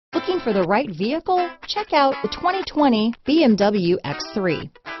Looking for the right vehicle? Check out the 2020 BMW X3.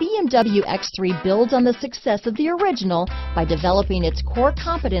 BMW X3 builds on the success of the original by developing its core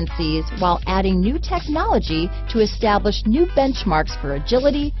competencies while adding new technology to establish new benchmarks for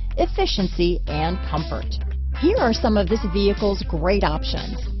agility, efficiency, and comfort. Here are some of this vehicle's great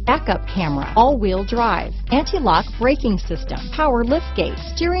options: backup camera, all-wheel drive, anti-lock braking system, power liftgate,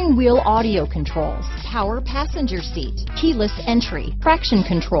 steering wheel audio controls, power passenger seat, keyless entry, traction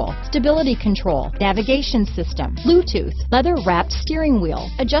control, stability control, navigation system, Bluetooth, leather-wrapped steering wheel,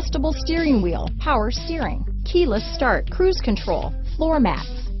 adjustable steering wheel, power steering, keyless start, cruise control, floor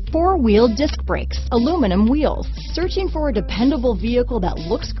mats, four-wheel disc brakes, aluminum wheels. Searching for a dependable vehicle that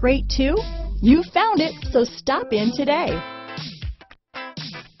looks great too? You found it, so stop in today.